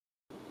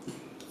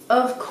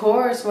Of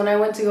course, when I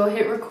went to go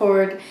hit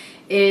record,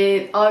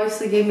 it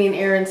obviously gave me an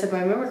error and said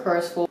my memory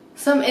card is full.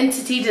 Some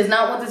entity does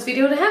not want this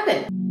video to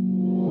happen.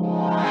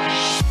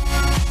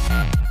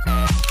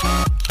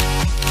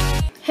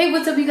 Hey,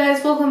 what's up you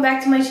guys? Welcome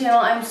back to my channel.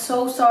 I'm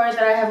so sorry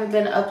that I haven't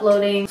been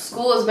uploading.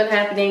 School has been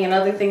happening and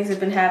other things have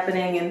been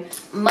happening, and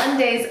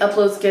Monday's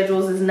upload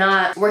schedules is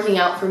not working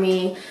out for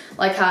me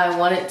like how I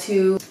want it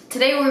to.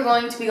 Today we're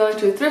going to be going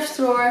to a thrift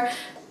store.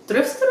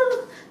 Today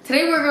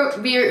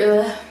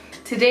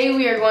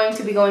we are going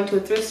to be going to a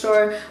thrift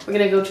store. We're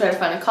gonna go try to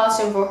find a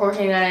costume for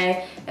Jorge and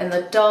I and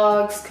the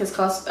dogs, because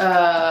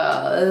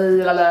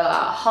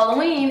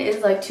Halloween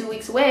is like 2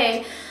 weeks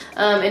away.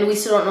 And we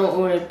still don't know what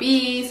we're gonna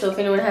be, so if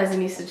anyone has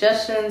any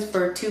suggestions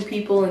for 2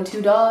 people and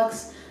 2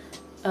 dogs,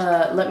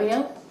 let me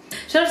know.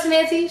 Shout out to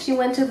Nancy, she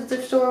went to the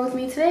thrift store with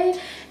me today,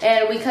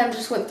 and we kind of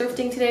just went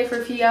thrifting today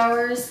for a few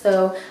hours,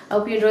 so I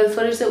hope you enjoy the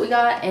footage that we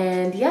got,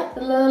 and yeah.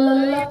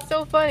 It's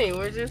so funny,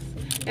 we're just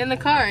in the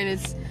car, and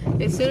it's,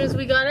 as soon as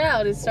we got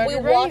out, it started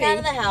raining. We walk out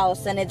of the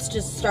house, and it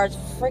just starts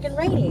freaking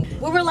raining.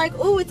 We were like,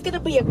 ooh, it's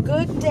gonna be a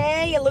good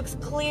day, it looks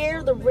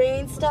clear, the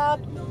rain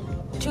stopped.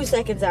 2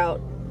 seconds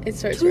out. It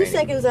starts raining. 2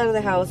 seconds out of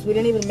the house. We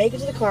didn't even make it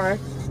to the car.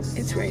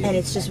 It's raining. And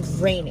it's just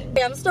raining.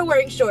 Yeah, I'm still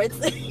wearing shorts.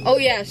 Oh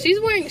yeah, she's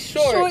wearing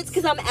shorts. Shorts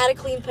because I'm out of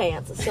clean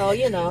pants. So,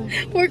 you know.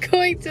 We're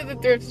going to the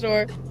thrift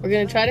store. We're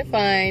going to try to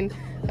find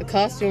a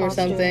costume or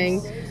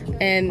something.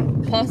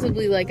 And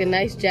possibly like a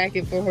nice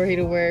jacket for Jorge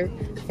to wear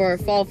for our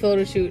fall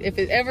photo shoot. If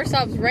it ever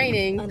stops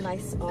raining. A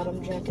nice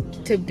autumn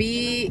jacket. To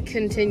be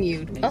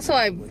continued. Also,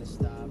 I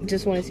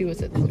just want to see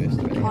what's at the thrift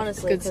store.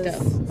 Honestly, it's good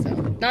stuff. So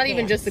not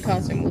even just the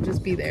costume, we'll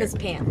just be there. Cause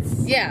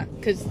pants. Yeah,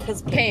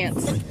 cause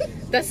pants.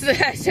 That's the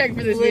hashtag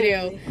for this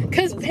video.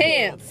 Cause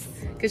pants.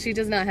 Cause she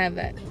does not have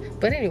that.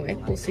 But anyway,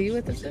 we'll see you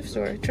at the thrift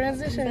store.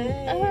 Transition.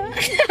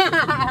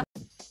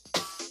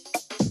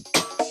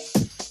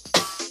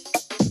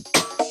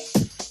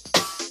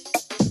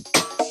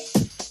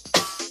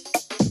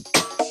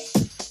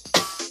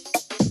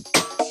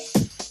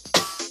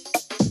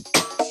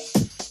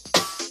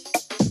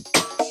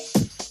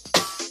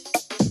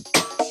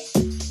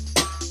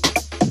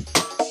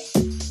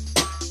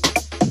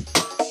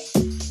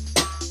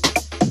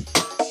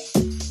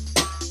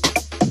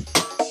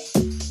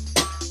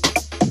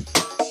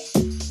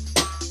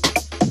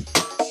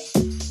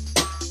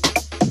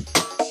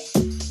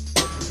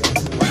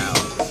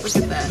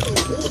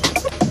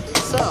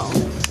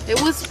 It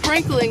was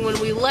sprinkling when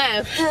we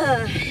left,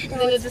 and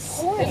then it's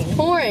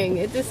pouring.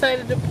 It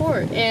decided to pour.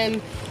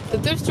 And the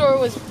thrift store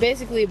was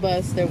basically a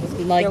bus. There was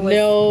like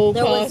no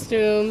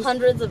costumes. Was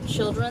hundreds of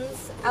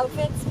children's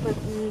outfits, but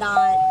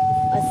not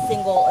a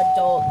single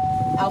adult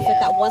outfit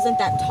that wasn't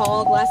that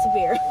tall glass of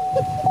beer.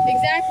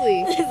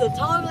 Exactly. It's a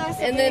tall glass of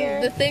beer. And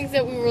then the things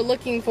that we were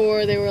looking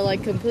for, they were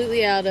like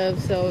completely out of,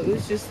 so it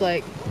was just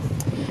like,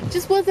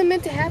 just wasn't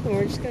meant to happen.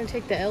 We're just gonna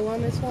take the L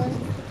on this one.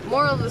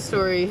 Moral of the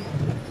story,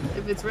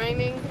 if it's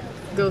raining,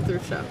 go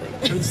thrift shopping.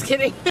 I'm just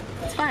kidding.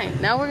 It's fine.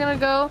 Now we're gonna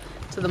go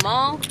to the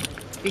mall,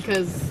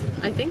 because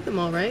I think the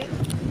mall, right?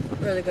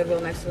 Or the Goodwill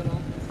next to the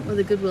mall. Or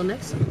the Goodwill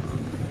next to the mall.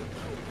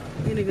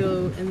 We're gonna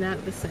go in that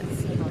vicinity.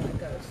 See how that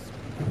goes.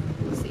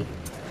 We'll see.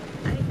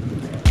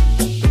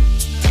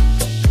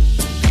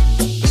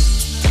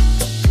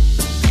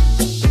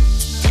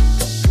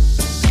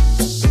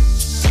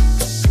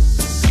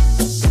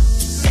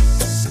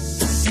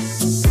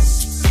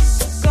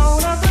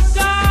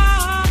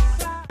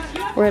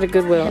 We're at a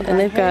Goodwill, and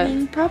they've got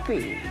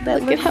puppy.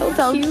 Look at how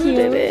cute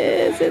it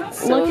is.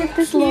 It's so Look at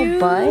this little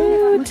butt.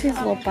 Look at his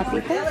little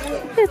puppy.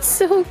 It's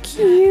so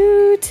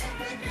cute.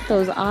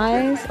 Those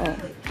eyes. Oh,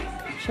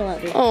 show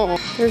out. Oh,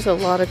 there's a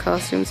lot of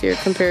costumes here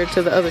compared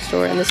to the other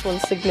store, and this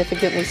one's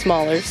significantly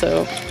smaller.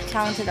 So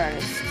talented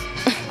artist.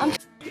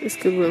 This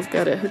Goodwill's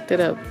got it hooked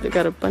it up. They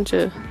got a bunch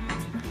of.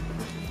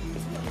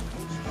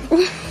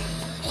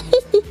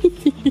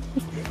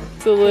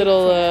 It's a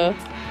little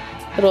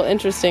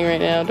interesting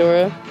right now,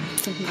 Dora.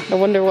 I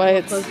wonder why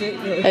it's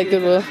at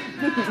Goodwill.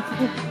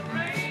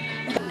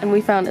 And we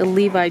found a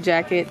Levi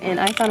jacket, and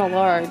I found a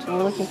large, and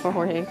we're looking for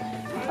Jorge.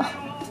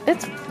 Oh,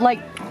 it's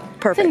like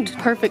perfect. It's in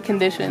perfect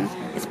condition.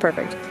 It's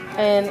perfect.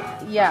 And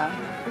yeah,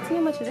 let's see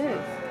how much it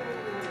is.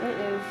 It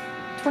is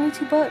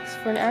 22 bucks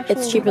for an actual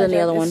It's cheaper than the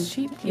other one. It's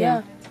cheap,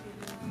 yeah.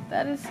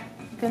 That is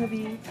gonna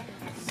be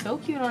so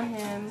cute on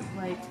him.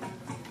 Like,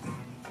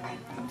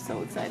 I'm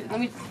so excited.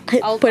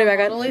 I'll put it back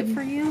on it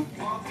for you,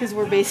 because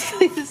we're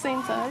basically the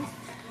same size.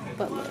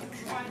 But look,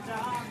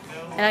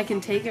 and I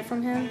can take it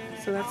from him,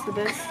 so that's the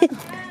best.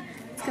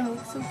 It's gonna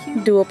look so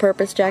cute. Dual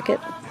purpose jacket.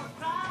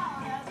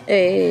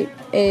 Hey,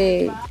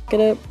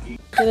 get up.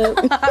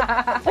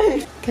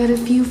 Got a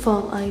few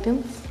fall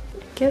items.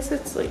 Guess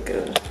it's like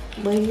a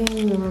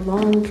legging or a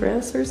long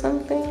dress or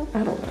something.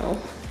 I don't know.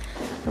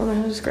 I don't know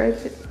how to describe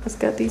it. It's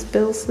got these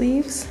bell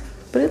sleeves,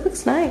 but it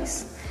looks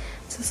nice.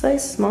 It's a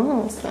size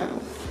small, so.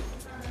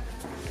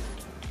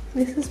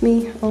 This is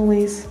me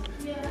always.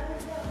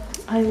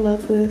 I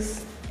love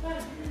this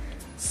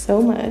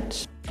so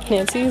much.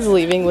 Nancy's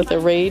leaving with a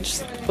Rage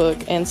book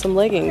and some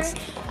leggings.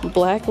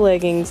 black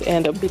leggings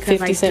and a 50-cent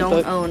book. Because I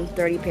don't own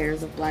 30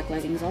 pairs of black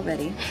leggings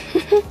already.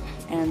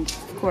 And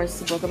of course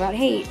the book about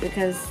hate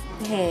because,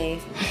 hey.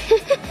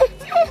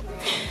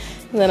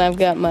 Then I've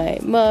got my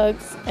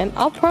mugs, and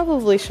I'll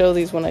probably show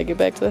these when I get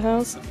back to the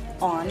house.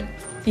 On.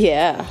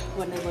 Yeah.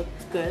 When they look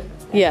good.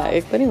 Yeah,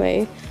 but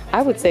anyway,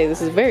 I would say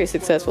this is very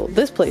successful.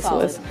 This place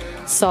was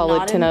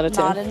solid 10 out of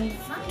 10. Not in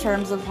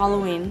terms of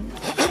Halloween,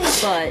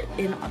 but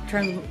in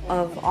terms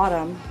of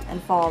autumn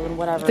and fall and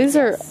whatever. These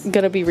are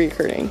gonna be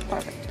recurring.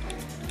 Perfect.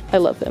 I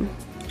love them.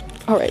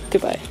 All right,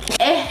 goodbye.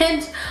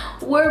 And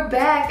we're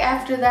back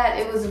after that.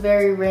 It was a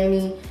very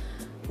rainy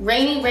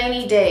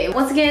day.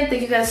 Once again,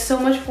 thank you guys so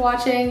much for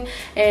watching,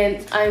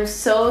 and I'm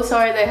so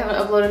sorry that I haven't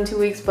uploaded in 2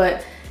 weeks,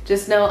 but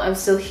just know I'm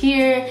still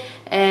here,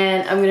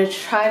 and I'm gonna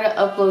try to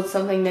upload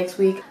something next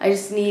week. I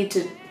just need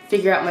to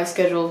figure out my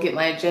schedule, get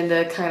my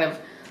agenda kind of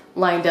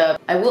lined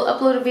up. I will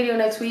upload a video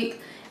next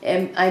week,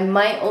 and I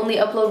might only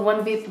upload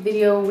one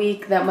video a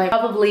week. That might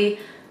probably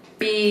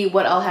be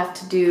what I'll have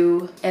to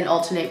do and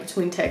alternate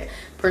between tech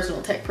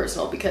personal,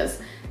 because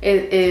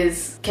it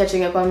is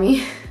catching up on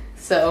me.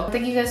 So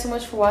thank you guys so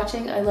much for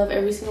watching. I love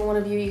every single one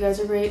of you. You guys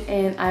are great,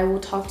 and I will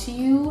talk to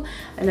you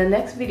in the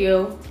next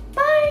video. Bye.